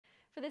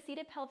For the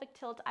seated pelvic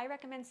tilt, I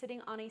recommend sitting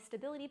on a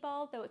stability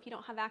ball, though if you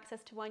don't have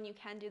access to one, you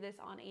can do this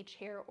on a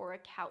chair or a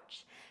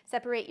couch.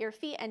 Separate your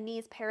feet and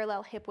knees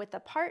parallel hip width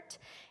apart,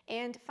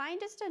 and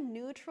find just a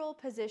neutral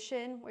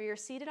position where you're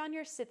seated on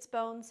your sits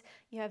bones,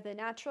 you have the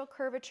natural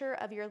curvature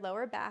of your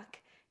lower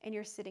back, and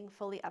you're sitting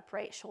fully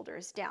upright,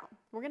 shoulders down.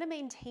 We're gonna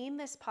maintain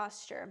this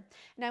posture,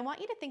 and I want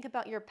you to think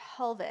about your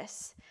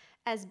pelvis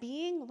as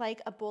being like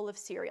a bowl of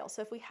cereal.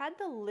 So if we had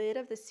the lid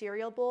of the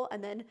cereal bowl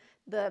and then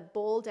the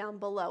bowl down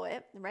below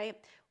it, right?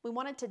 We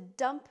wanted to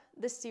dump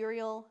the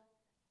cereal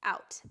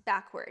out,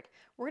 backward.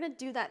 We're gonna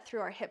do that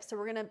through our hips. So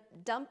we're gonna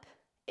dump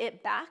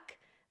it back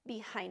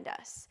behind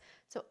us.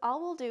 So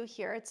all we'll do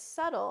here, it's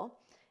subtle,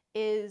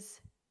 is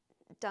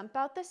dump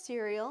out the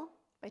cereal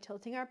by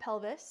tilting our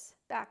pelvis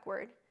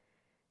backward,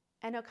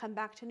 and it'll come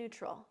back to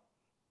neutral.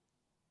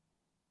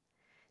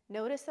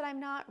 Notice that I'm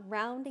not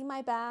rounding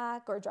my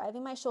back or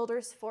driving my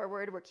shoulders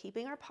forward. We're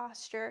keeping our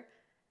posture.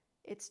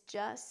 It's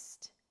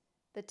just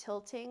the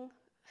tilting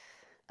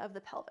of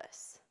the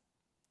pelvis.